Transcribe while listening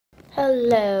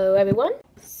Hello everyone.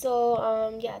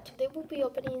 So yeah, today we'll be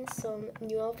opening some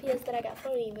new LPS that I got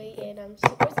from eBay and I'm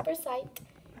super psyched.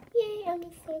 Yay, I'm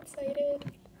so excited.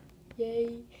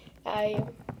 Yay. I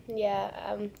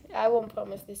won't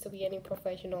promise this to be any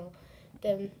professional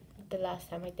than the last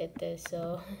time I did this,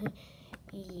 so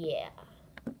yeah.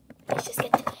 Let's just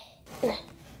get to it.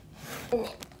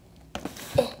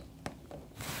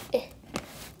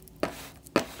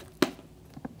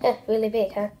 Really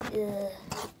big, huh?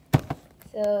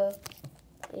 So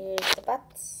here's the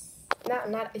butts.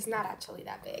 It's not actually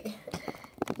that big.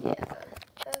 Yeah.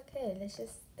 Okay, let's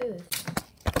just do this.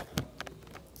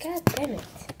 God damn it.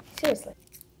 Seriously.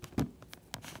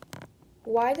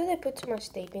 Why do they put so much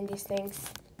tape in these things?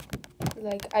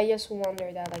 Like, I just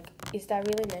wonder that, like, is that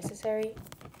really necessary?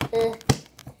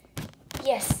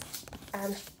 Yes.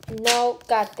 No,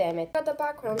 god damn it. But the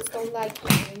backgrounds don't like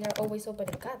me and they're always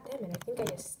opening. God damn it, I think I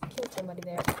just killed somebody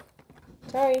there.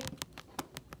 Sorry.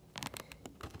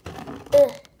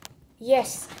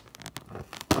 Yes.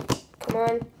 Come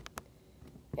on.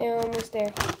 And almost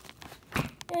there.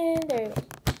 And there you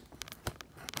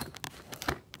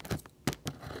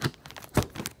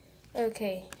go.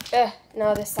 Okay.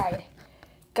 Now this side.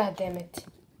 God damn it.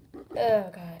 Oh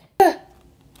god.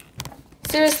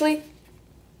 Seriously?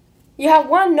 You have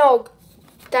one job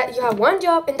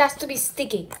and that's to be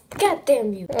sticky. God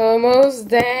damn you. Almost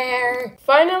there.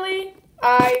 Finally,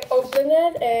 I opened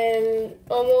it and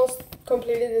almost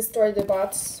completely destroyed the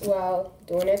bots while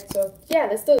doing it. So yeah,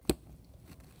 let's do it.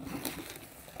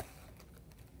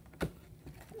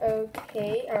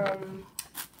 Okay,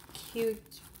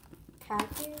 cute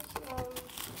package.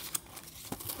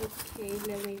 Okay,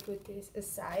 let me put this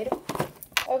aside.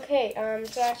 Okay,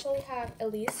 so I actually have a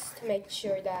list to make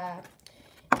sure that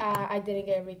I didn't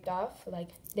get ripped off. Like,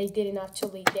 they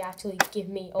actually give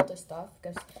me all the stuff,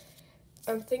 because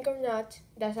think or not,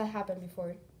 that's not happened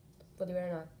before, believe it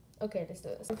or not. Okay, let's do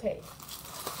this. Okay.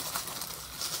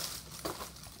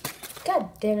 God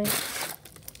damn it.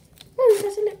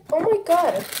 Oh my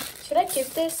god. Should I keep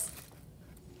this?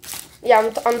 Yeah,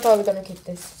 I'm totally gonna keep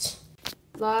this.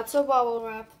 Lots of bubble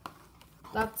wrap.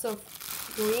 Lots of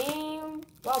green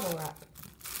bubble wrap.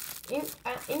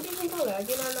 Interesting color. I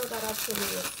did not know that actually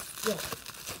is. Yeah.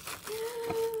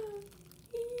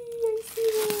 I see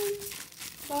it.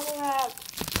 Bubble wrap.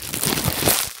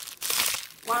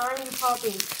 Why aren't you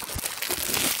popping?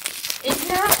 It's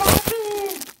not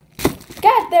popping!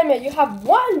 God damn it, you have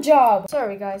one job!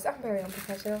 Sorry guys, I'm very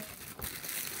unprofessional.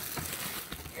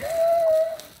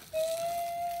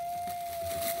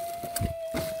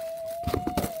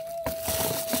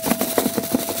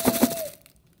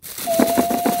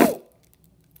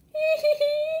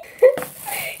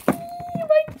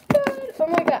 Oh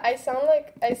my god,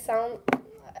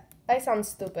 I sound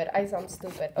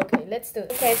stupid. Okay, let's do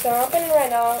it. Okay, so I'm opening right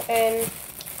now and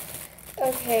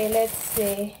okay, let's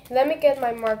see. Let me get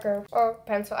my marker or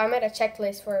pencil. I made a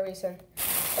checklist for a reason.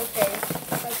 Okay,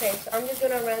 so I'm just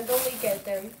gonna randomly get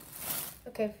them.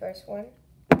 Okay, first one.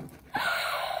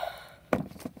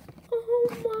 Oh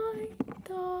my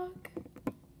dog.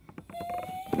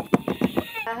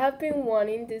 I have been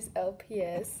wanting this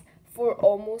LPS for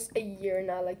almost a year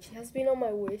now. Like, she has been on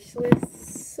my wish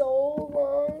list so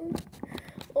long.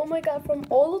 Oh my god, from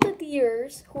all of the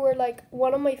deers who are like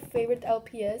one of my favorite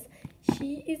LPS,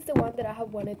 she is the one that I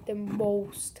have wanted the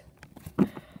most. Oh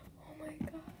my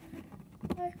god,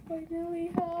 I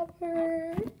finally have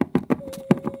her.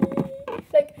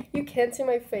 Like, you can't see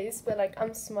my face, but like,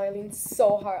 I'm smiling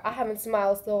so hard. I haven't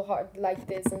smiled so hard like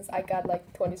this since I got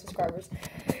like 20 subscribers.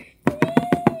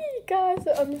 Guys,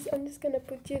 so I'm just gonna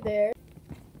put you there.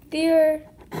 Dear,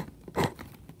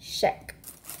 check.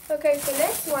 Okay, so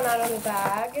next one out of the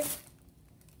bag.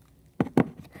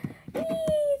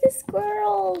 The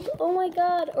squirrel! Oh my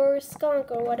god, or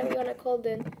skunk, or whatever you wanna call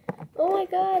them. Oh my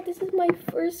god, this is my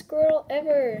first squirrel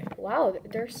ever. Wow,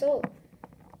 they're so...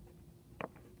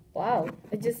 Wow,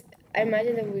 I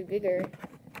imagine they would be bigger.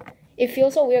 It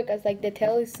feels so weird because like the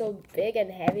tail is so big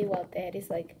and heavy while the head is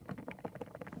like...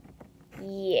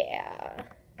 Yeah.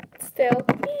 Still,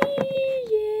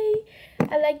 yay!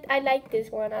 I like this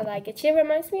one. I like it. She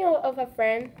reminds me of a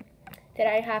friend that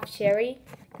I have, Sherry.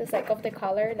 Just like of the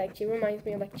color, like she reminds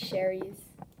me of like cherries.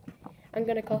 I'm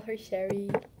gonna call her Sherry.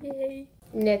 Yay!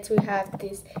 Next we have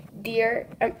this deer.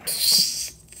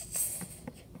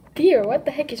 Deer. What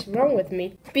the heck is wrong with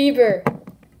me? Beaver.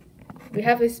 We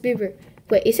have this beaver.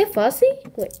 Wait, is it fuzzy?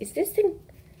 Wait, is this thing?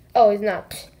 Oh, it's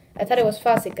not. I thought it was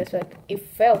fuzzy because like it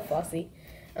felt fuzzy.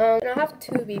 And I have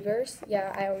two beavers.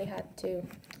 Yeah, I only had two.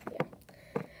 Yeah.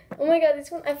 Oh my god,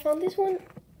 this one, I found this one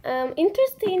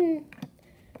interesting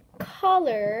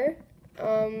color.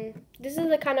 This is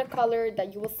the kind of color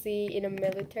that you will see in a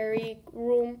military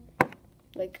room.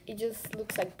 Like, it just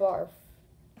looks like barf.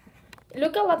 It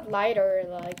look a lot lighter,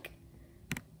 like,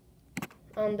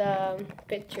 on the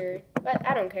picture, but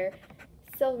I don't care.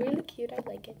 It's still really cute. I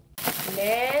like it.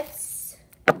 Next,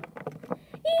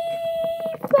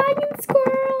 flying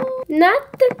squirrel.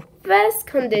 Not the best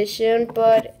condition,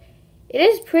 but it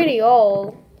is pretty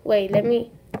old. Wait, let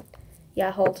me.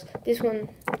 Yeah, hold this one.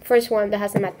 First one that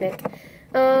has a magnet.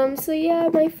 So yeah,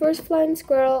 my first flying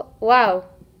squirrel. Wow.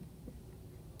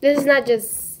 This is not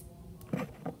just.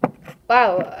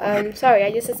 Wow. Sorry,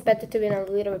 I just expected to be in a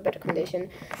little bit better condition.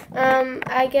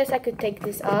 I guess I could take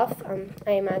this off.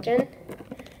 I imagine.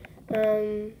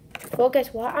 Focus.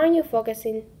 Why aren't you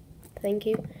focusing? Thank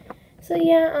you. So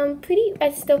yeah,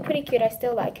 it's still pretty cute. I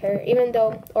still like her, even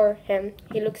though, or him.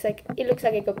 It looks like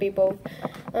it could be both.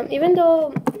 Even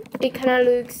though it kind of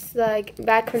looks like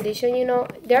bad condition, you know,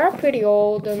 they are pretty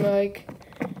old and like,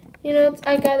 you know,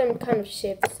 I got them kind of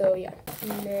shipped. So yeah.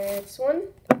 Next one.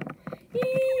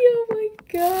 Oh my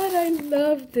god, I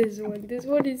love this one. This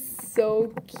one is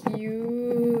so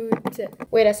cute.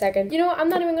 Wait a second. You know, I'm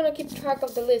not even gonna keep track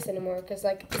of the list anymore because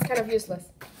like it's kind of useless.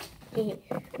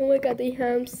 Oh my god, the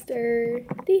hamster.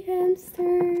 The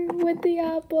hamster with the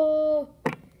apple.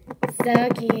 So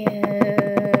cute.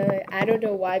 I don't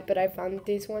know why, but I found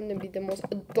this one to be the most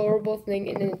adorable thing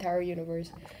in the entire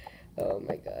universe. Oh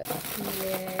my god.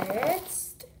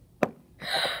 Next.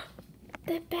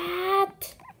 The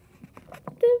bat.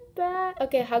 The bat.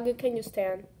 Okay, how good can you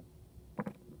stand?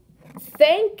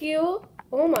 Thank you.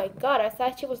 Oh my god, I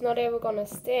thought she was not ever gonna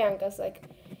stand because like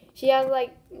she has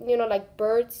like, you know, like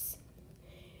birds.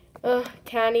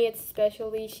 Tanny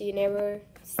especially, she never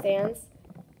stands.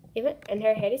 Even, and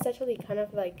her head is actually kind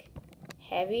of like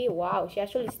heavy. Wow, she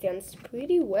actually stands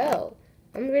pretty well.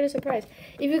 I'm really surprised.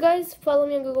 If you guys follow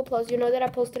me on Google Plus, you know that I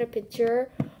posted a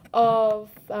picture of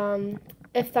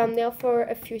a thumbnail for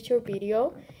a future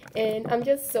video, and I'm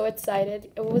just so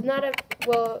excited. It was not a,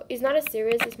 well, it's not a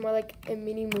series, it's more like a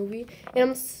mini movie, and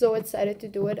I'm so excited to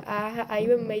do it. I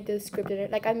even made the script in it.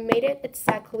 Like, I made it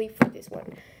exactly for this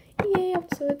one. Yay, I'm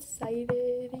so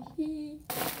excited.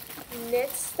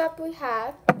 Next up we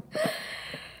have,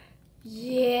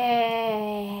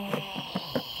 yeah.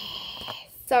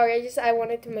 Sorry, I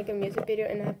wanted to make a music video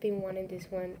and I've been wanting this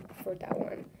one for that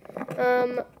one.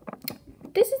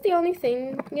 This is the only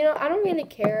thing, you know, I don't really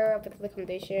care about the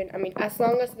condition. I mean, as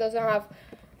long as it doesn't have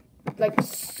like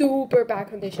super bad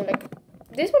condition. Like,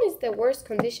 this one is the worst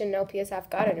condition LPS I've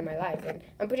gotten in my life, and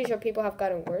I'm pretty sure people have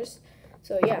gotten worse.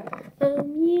 So yeah.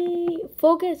 Yay,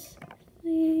 focus.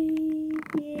 Yay,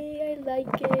 I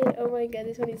like it. Oh my god,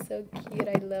 this one is so cute.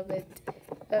 I love it.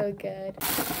 Oh god.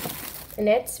 And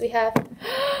next we have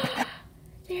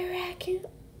the raccoon.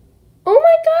 Oh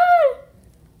my god!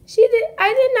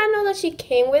 I did not know that she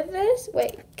came with this.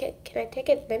 Wait, can I take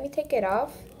it? Let me take it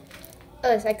off.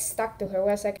 Oh, it's like stuck to her.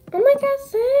 Was like, oh my god,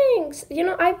 thanks. You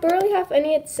know, I barely have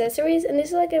any accessories, and this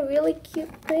is like a really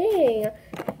cute thing.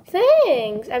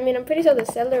 Thanks. I mean, I'm pretty sure the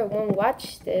seller won't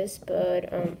watch this,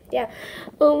 but yeah.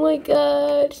 Oh my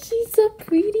god, she's so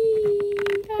pretty.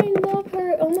 I love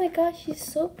her. Oh my god, she's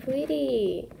so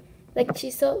pretty. Like,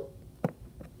 she's so.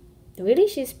 Really,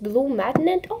 she's blue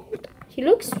magnet. Oh, she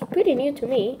looks pretty new to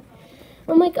me.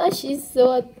 Oh my gosh, she's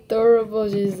so adorable.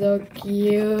 She's so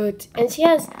cute. And she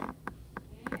has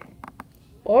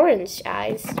orange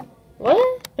eyes.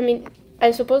 What? I mean,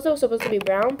 I suppose they were supposed to be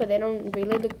brown, but they don't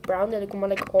really look brown. They look more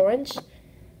like orange.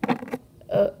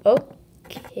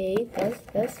 Okay,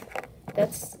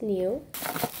 that's new.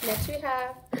 Next we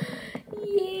have,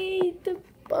 yay, the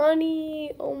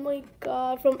bunny. Oh my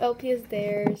god, from LPS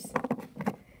Theirs.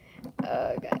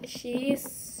 Oh god, she is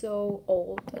so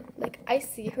old. Like, I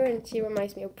see her and she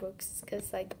reminds me of Brooks,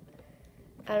 because like,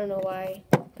 I don't know why,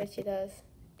 but she does.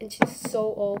 And she's so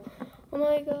old. Oh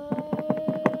my god.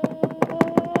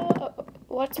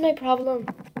 What's my problem?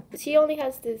 She only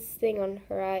has this thing on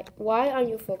her eye. Why aren't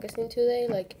you focusing today?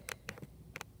 Like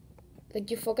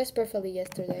you focused perfectly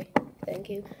yesterday. Thank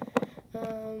you.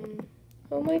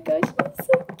 Oh my gosh, she's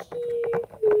so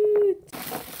cute.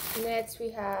 Next we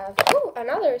have, oh,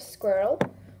 another squirrel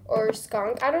or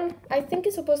skunk. I think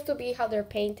it's supposed to be how they're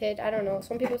painted. I don't know.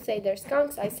 Some people say they're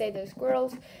skunks. I say they're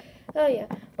squirrels. Oh yeah.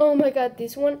 Oh my god,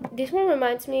 this one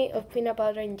reminds me of peanut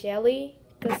butter and jelly,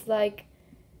 cause like,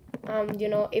 you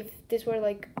know, if this were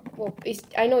like, well,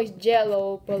 I know it's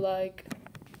Jello, but like,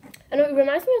 I know it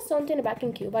reminds me of something back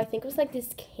in Cuba. I think it was like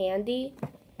this candy,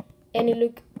 and it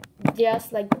looked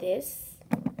just like this.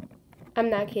 I'm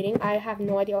not kidding. I have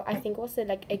no idea. I think it was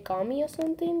like a gummy or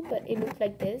something, but it looked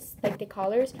like this, like the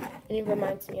colors, and it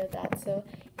reminds me of that. So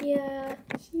yeah,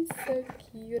 she's so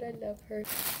cute. I love her.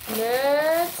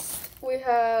 Next, we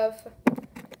have,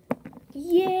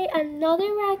 yay,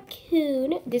 another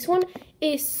raccoon. This one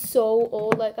is so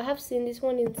old. Like, I have seen this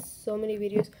one in so many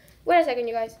videos. Wait a second,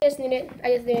 you guys. I just needed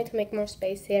to make more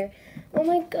space here. Oh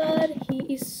my god,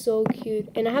 he is so cute.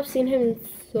 And I have seen him in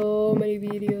so many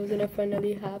videos, and I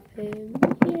finally have him.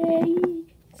 Yay!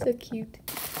 So cute.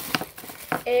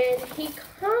 And he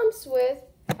comes with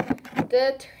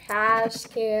the trash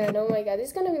can. Oh my god, this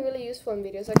is gonna be really useful in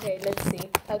videos. Okay, let's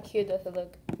see. How cute does it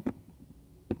look?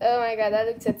 Oh my god, that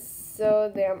looks like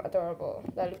so damn adorable.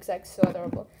 That looks like so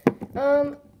adorable.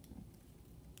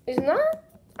 It's not.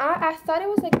 I thought it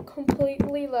was like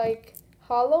completely like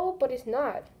hollow, but it's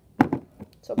not.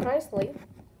 Surprisingly,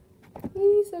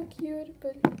 he's so cute.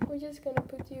 But we're just gonna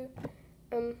put you.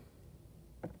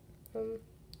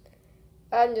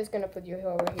 I'm just gonna put you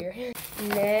over here.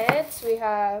 Next, we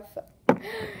have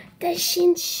the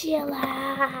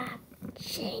chinchilla.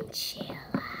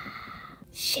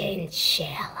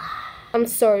 Chinchilla. I'm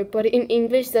sorry, but in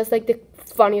English, that's like the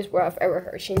funniest word I've ever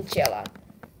heard. Chinchilla.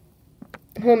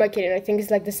 Who am I kidding? I think it's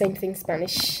like the same thing in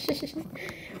Spanish.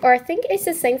 Or I think it's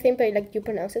the same thing, but like you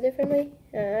pronounce it differently.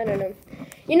 I don't know.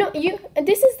 You know,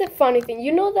 this is the funny thing.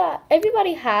 You know that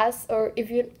everybody has, or if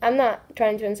you, I'm not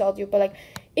trying to insult you, but like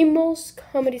in most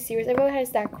comedy series, everybody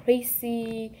has that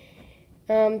crazy,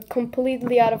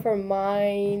 completely out of her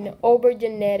mind, over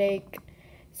genetic,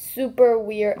 super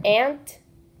weird aunt.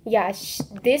 Yeah,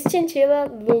 this chinchilla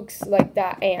looks like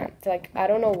that aunt. Like, I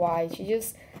don't know why. She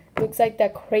just looks like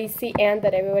that crazy aunt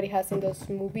that everybody has in those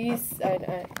movies. I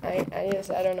just,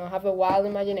 I don't know, have a wild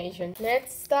imagination.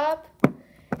 Next stop.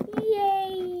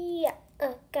 Yay!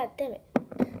 Oh, god damn it.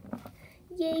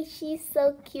 Yay, she's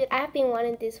so cute. I've been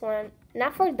wanting this one,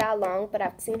 not for that long, but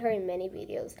I've seen her in many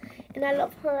videos. And I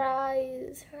love her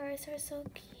eyes. Her eyes are so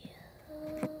cute.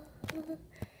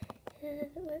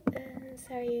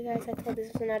 Sorry, you guys. I thought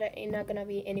this was not gonna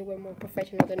be anywhere more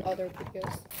professional than other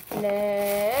videos.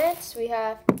 Next, we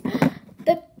have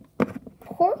the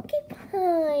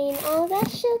porcupine. Oh,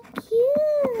 that's so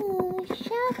cute.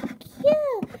 So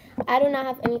cute. I do not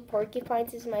have any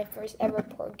porcupines. This is my first ever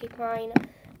porcupine,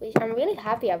 which I'm really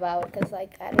happy about because,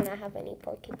 like, I do not have any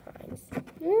porcupines.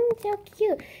 So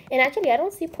cute. And actually, I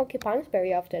don't see porcupines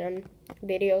very often on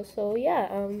videos. So yeah,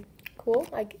 cool.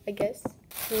 I guess.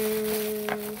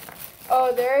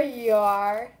 Oh, there you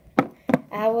are.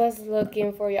 I was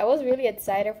looking for you. I was really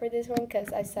excited for this one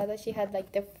because I saw that she had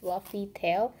like the fluffy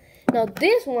tail. Now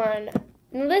this one,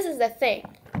 this is the thing.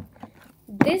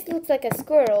 This looks like a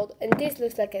squirrel and this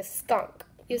looks like a skunk.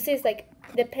 You see, it's like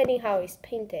depending how it's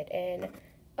painted. And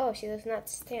oh, she does not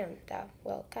stand that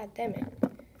well. God damn it.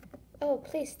 Oh,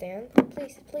 please stand.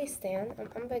 Please stand.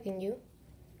 I'm begging you.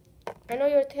 I know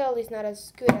your tail is not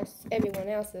as good as everyone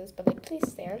else's, but like, please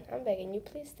stand. I'm begging you,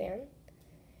 please stand.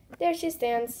 There she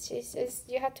stands. She's just,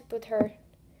 you have to put her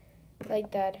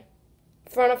like that.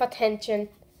 Front of attention.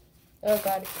 Oh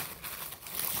god.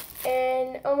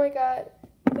 And oh my god.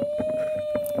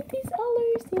 This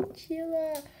other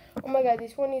chinchilla. Oh my god,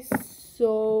 this one is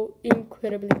so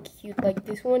incredibly cute. Like,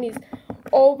 this one is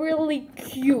overly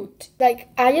cute. Like,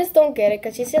 I just don't get it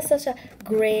because she's just such a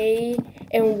gray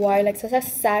and white, like such a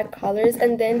sad colors,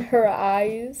 and then her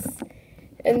eyes,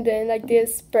 and then like the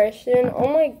expression.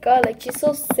 Oh my god, like she's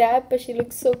so sad but she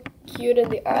looks so cute, and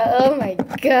the oh my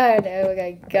god,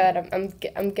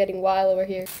 I'm getting wild over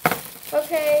here.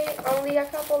 Okay, only a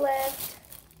couple left.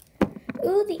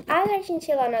 Ooh, the other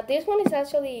chinchilla. Now this one is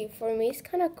actually, for me, it's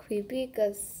kind of creepy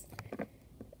because,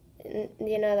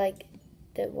 you know, like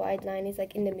the white line is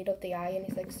like in the middle of the eye and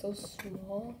it's like so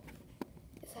small.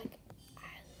 It's like,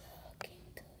 I look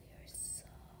into your soul.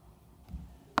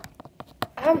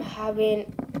 I'm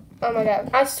having, oh my god,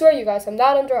 I swear you guys, I'm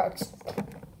not on drugs.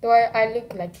 Though I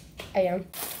look like I am.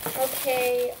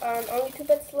 Okay, only 2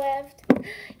 bits left.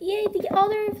 Yay, the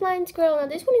other flying squirrel. Now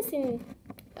this one is in,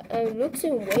 looks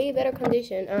in way better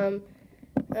condition.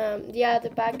 Yeah, the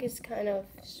back is kind of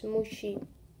smooshy.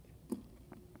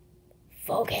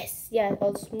 Focus. Yeah,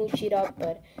 I'll smoosh it up,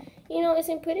 but you know, it's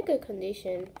in pretty good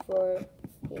condition for,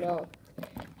 you know,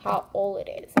 how old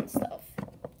it is and stuff.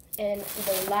 And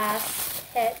the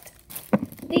last pet,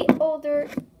 the older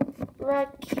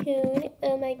raccoon.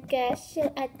 Oh my gosh,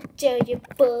 so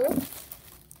adorable.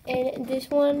 And this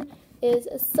one is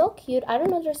so cute. I don't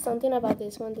know, there's something about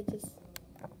this one that just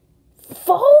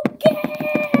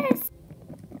focus.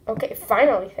 Okay,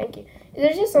 finally, thank you.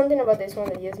 There's just something about this one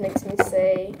that just makes me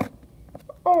say,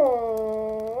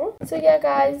 Oh. So yeah,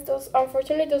 guys,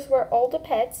 unfortunately those were all the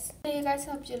pets. So you guys,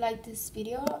 hope you liked this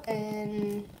video,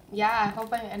 and yeah, I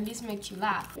hope I at least made you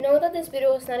laugh. Know that this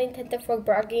video was not intended for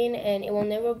bragging, and it will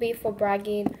never be for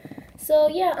bragging. So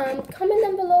yeah, comment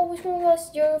down below which one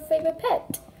was your favorite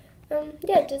pet.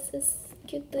 Yeah, just this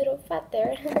cute little fat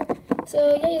there.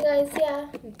 So yeah, you guys, yeah,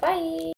 bye.